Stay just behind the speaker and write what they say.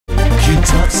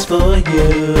Qtalk's for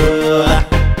you.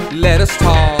 Let us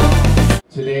talk.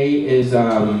 Today is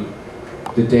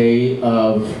the day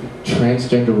of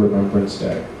Transgender Remembrance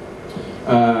Day.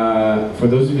 For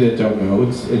those of you that don't know,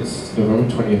 it's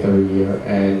November 20th every year,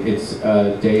 and it's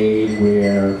a day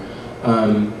where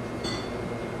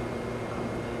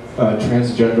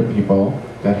transgender people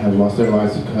that have lost their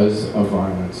lives because of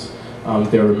violence,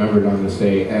 they're remembered on this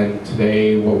day. And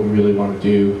today what we really want to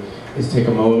do is take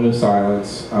a moment of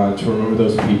silence to remember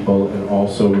those people, and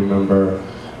also remember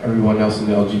everyone else in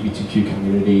the LGBTQ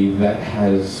community that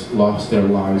has lost their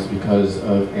lives because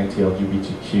of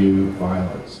anti-LGBTQ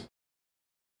violence.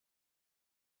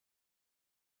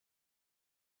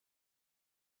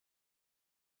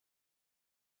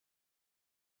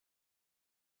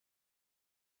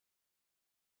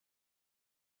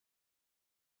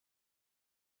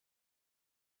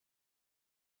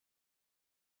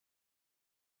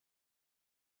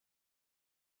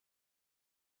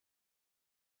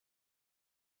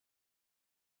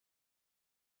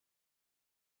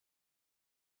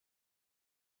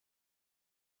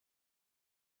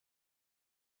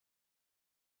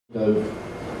 The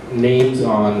names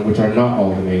on, which are not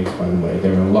all the names by the way,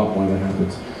 there are a lot more that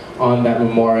happens, on that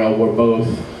memorial were both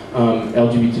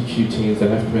LGBTQ teens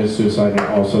that have committed suicide and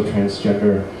also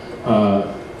transgender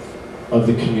of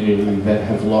the community that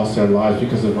have lost their lives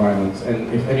because of violence.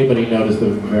 And if anybody noticed,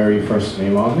 the very first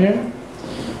name on there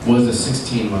was a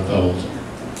 16-month-old.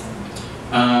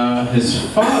 His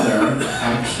father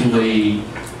actually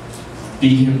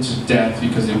beat him to death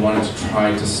because they wanted to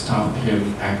try to stop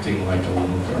him acting like a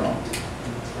little girl.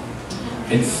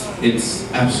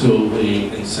 It's absolutely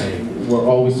insane. We're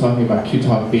always talking about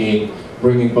Qtalk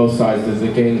bringing both sides, the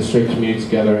gay and the straight community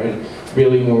together, and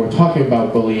really when we're talking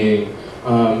about bullying,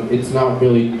 it's not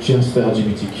really just the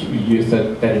LGBTQ youth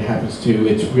that it happens to,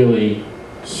 it's really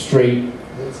straight,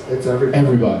 it's everybody.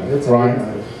 Everybody, right?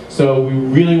 So we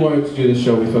really wanted to do this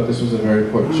show. We thought this was a very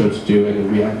important show to do,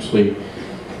 and we actually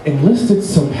enlisted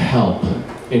some help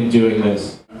in doing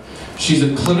this. She's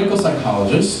a clinical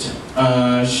psychologist.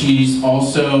 She's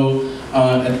also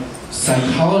a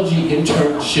psychology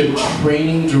internship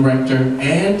training director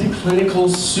and clinical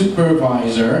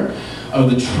supervisor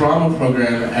of the trauma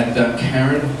program at the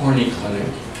Karen Horney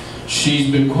Clinic.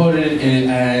 She's been quoted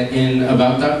in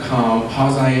About.com,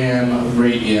 Pause I Am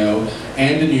Radio,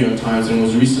 and the New York Times, and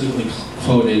was recently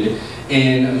quoted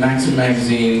in Maxim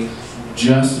magazine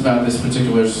just about this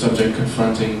particular subject,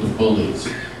 confronting the bullies.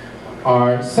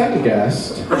 Our second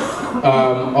guest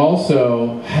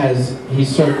he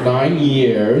served 9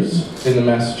 years in the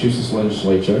Massachusetts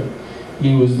legislature.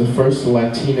 He was the first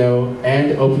Latino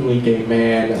and openly gay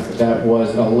man that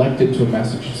was elected to the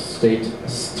Massachusetts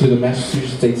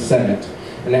State Senate.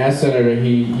 And as senator,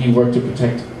 he worked to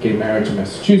protect gay marriage in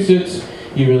Massachusetts.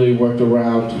 He really worked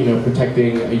around,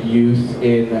 protecting youth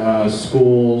in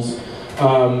schools.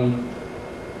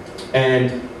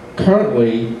 And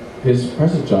currently, his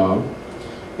present job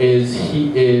is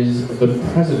he is the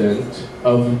president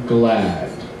of GLAAD.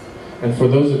 And for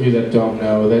those of you that don't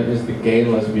know, that is the Gay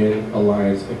and Lesbian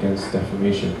Alliance Against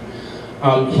Defamation.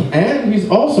 And he's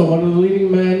also one of the leading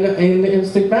men in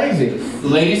Instinct magazine.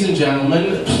 Ladies and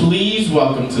gentlemen, please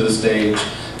welcome to the stage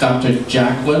Dr.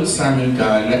 Jaqueline Simon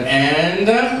Gunn and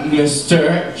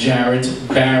Mr. Jarrett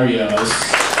Barrios.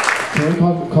 Can we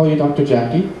call you Dr.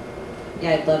 Jackie?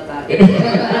 Yeah, I'd love that.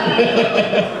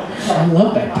 I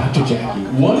love that, Dr. Jackie.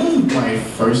 One of my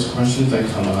first questions that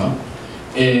come up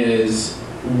is,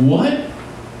 what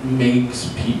makes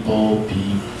people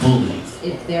be bullied?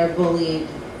 If they're bullied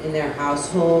in their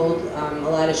household, a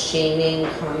lot of shaming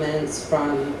comments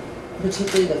from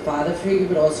particularly the father figure,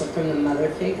 but also from the mother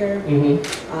figure.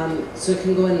 Mm-hmm. So it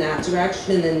can go in that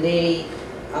direction, and then they,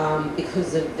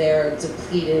 because of their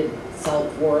depleted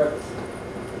self-worth,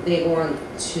 they go on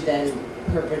to then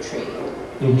perpetrate.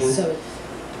 Mm-hmm. So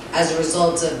as a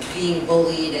result of being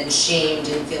bullied and shamed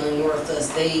and feeling worthless,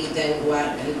 they then go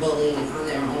out and bully on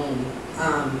their own.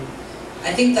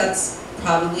 I think that's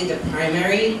probably the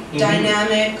primary mm-hmm.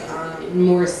 dynamic.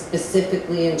 More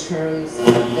specifically in terms of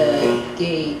the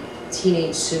gay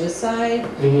teenage suicide,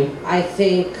 mm-hmm. I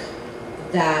think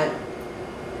that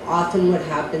often what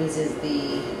happens is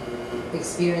the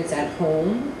experience at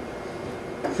home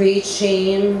creates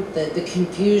shame, the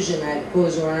confusion that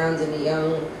goes around in a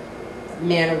young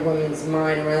man or woman's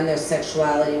mind around their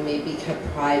sexuality may be kept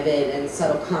private, and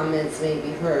subtle comments may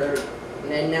be heard.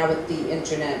 And now with the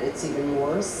internet, it's even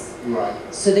worse. Right.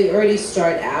 So they already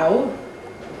start out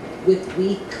with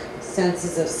weak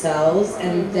senses of selves,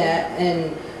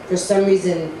 and for some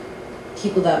reason,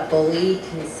 people that bully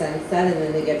can sense that, and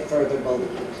then they get further bullied.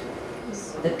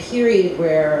 The period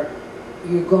where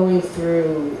you're going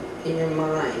through in your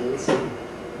mind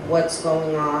what's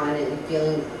going on and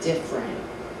feeling different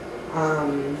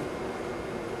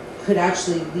could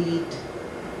actually lead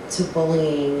to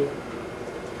bullying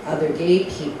other gay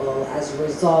people as a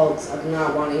result of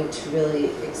not wanting to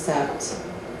really accept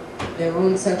their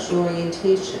own sexual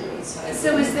orientations.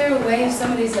 So is there a way if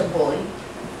somebody's a bully,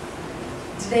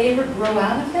 do they ever grow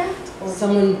out of that? Or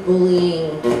someone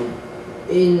bullying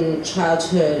in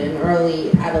childhood and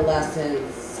early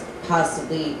adolescence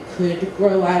possibly could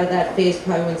grow out of that phase,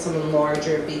 probably when someone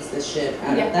larger beats the shit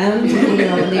out of them,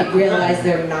 and they realize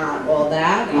they're not all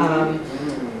that,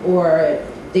 or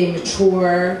they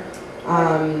mature,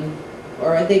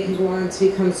 or they can go on to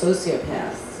become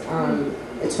sociopaths.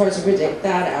 It's hard to predict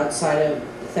that outside of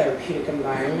the therapeutic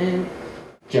environment.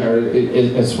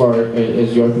 Jared, as far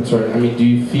as you're concerned, I mean, do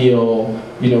you feel,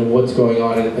 what's going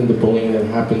on in the bullying that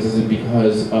happens? Is it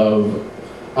because of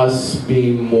us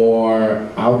being more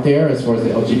out there as far as the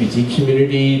LGBT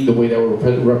community, the way that we're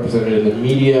represented in the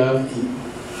media?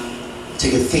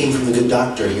 Take a theme from The Good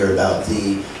Doctor here about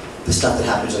the stuff that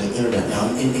happens on the internet now,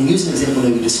 and use an example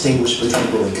maybe distinguish between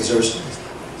bullying, because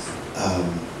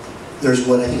there's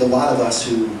what I think a lot of us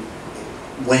who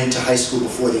went to high school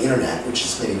before the internet, which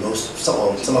is maybe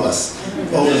some of us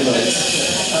older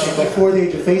folks, before the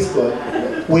age of Facebook,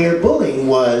 where bullying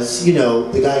was,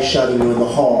 the guy shoving you in the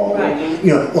hall,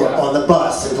 or on the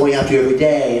bus and going after you every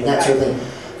day and that sort of thing.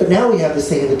 But now we have this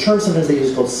thing, and the term sometimes they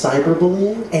use called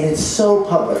cyberbullying, and it's so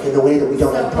public in the way that we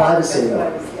don't have privacy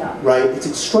anymore, right? It's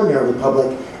extraordinarily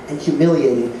public and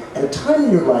humiliating at a time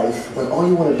in your life when all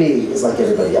you want to be is like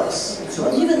everybody else.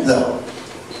 So even though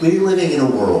we're living in a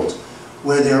world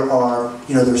where there are,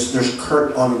 there's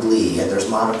Kurt on Glee, and there's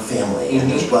Modern Family, and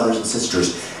there's brothers and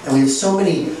sisters, and we have so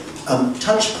many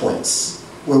touch points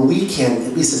where we can,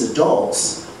 at least as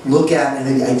adults, look at and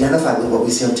maybe identify with what we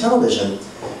see on television.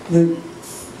 You're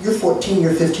 14,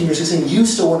 you're 15, you're 16, you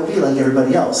still want to be like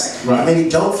everybody else. Right. Maybe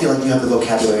don't feel like you have the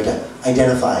vocabulary to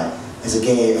identify as a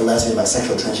gay, a lesbian,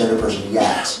 bisexual, transgender person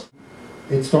yet.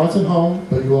 It starts at home,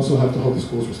 but you also have to hold the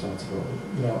school's responsibility.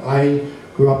 I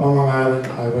grew up on Long Island.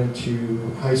 I went to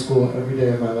high school every day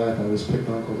of my life. I was picked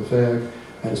on, called a fag.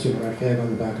 I had a student write fag on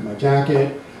the back of my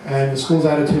jacket. And the school's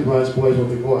attitude was, boys will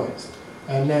be boys.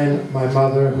 And then my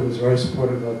mother, who was very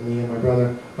supportive of me and my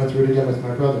brother, went through it again with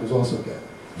my brother, who's also gay.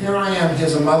 Here I am,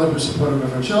 here's a mother who's supportive of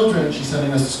her children. She's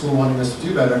sending us to school, wanting us to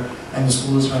do better, and the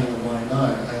school is turning a blind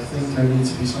eye. I think there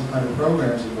needs to be some kind of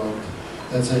programs involved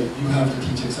that say, you have to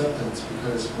teach acceptance,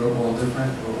 because we're all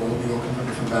different, we all come from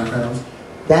different backgrounds.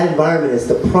 That environment is,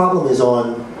 the problem is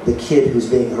on the kid who's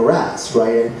being harassed,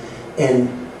 right? And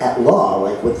at law,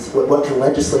 like what can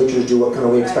legislatures do, what can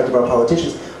we expect of our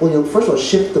politicians? Well, first of all,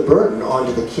 shift the burden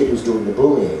onto the kid who's doing the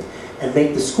bullying, and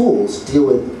make the schools deal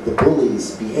with the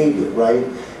bully's behavior, right?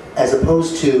 As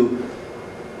opposed to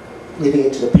leaving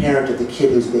it to the parent of the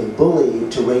kid who's being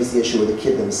bullied to raise the issue, or the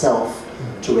kid themselves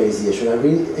to raise the issue. And I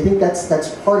think that's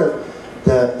part of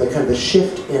the kind of the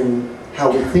shift in how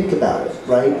we think about it,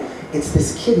 right? It's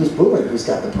this kid who's bullied who's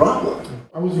got the problem.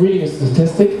 I was reading a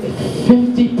statistic,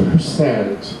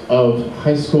 50% of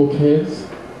high school kids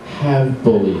have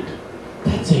bullied.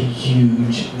 That's a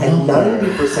huge number. And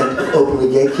 90% of openly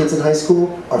gay kids in high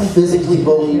school are physically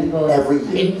bullied every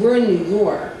year. And we're in New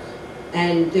York,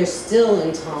 and there's still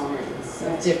intolerance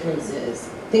of differences.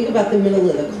 Think about the middle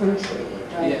of the country,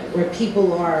 where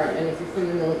people are, and if you're from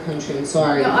the middle of the country, I'm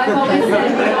sorry. No, I've always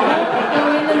said, go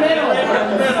in the middle.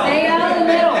 Stay out of the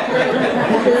middle.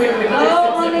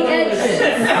 Go on the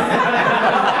edges.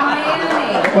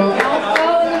 Miami. Don't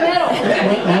go in the middle.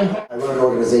 I run an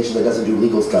organization that doesn't do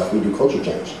legal stuff, we do culture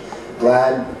change.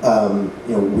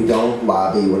 GLAAD, we don't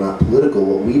lobby, we're not political.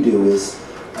 What we do is,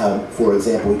 for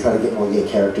example, we try to get more gay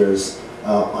characters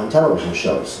on television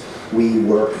shows. We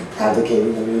work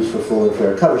advocating the news for full and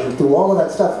fair coverage. And through all of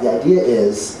that stuff, the idea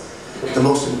is the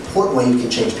most important way you can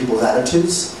change people's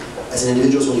attitudes as an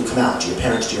individual is when you come out to your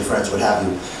parents, to your friends, what have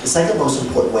you. The second most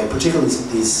important way, particularly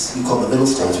these, you call them the middle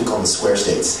states, we call them the square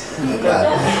states.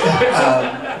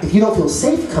 If you don't feel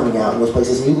safe coming out in those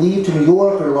places and you leave to New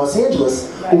York or Los Angeles,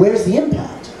 well, where's the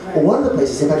impact? Well, one of the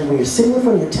places the impact is when you're sitting in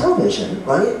front of your television,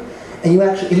 right? And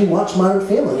you watch Modern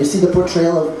Family, and you see the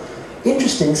portrayal of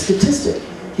interesting statistic.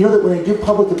 You know that when they do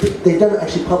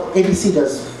ABC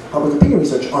does public opinion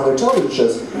research on their television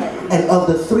shows, and of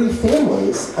the three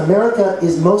families, America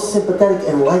is most sympathetic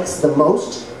and likes the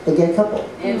most the gay couple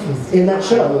in that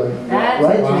show. That's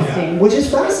right? interesting. Which is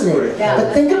fascinating. Yeah.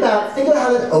 But think about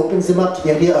how that opens them up to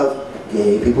the idea of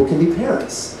gay people can be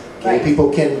parents. Gay people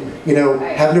can,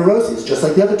 have neuroses, just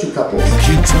like the other two couples.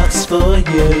 Qtalk's for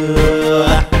you.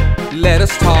 Let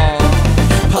us talk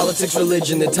politics. politics,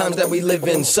 religion, the times that we live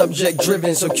in, subject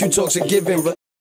driven, so Qtalk's a given.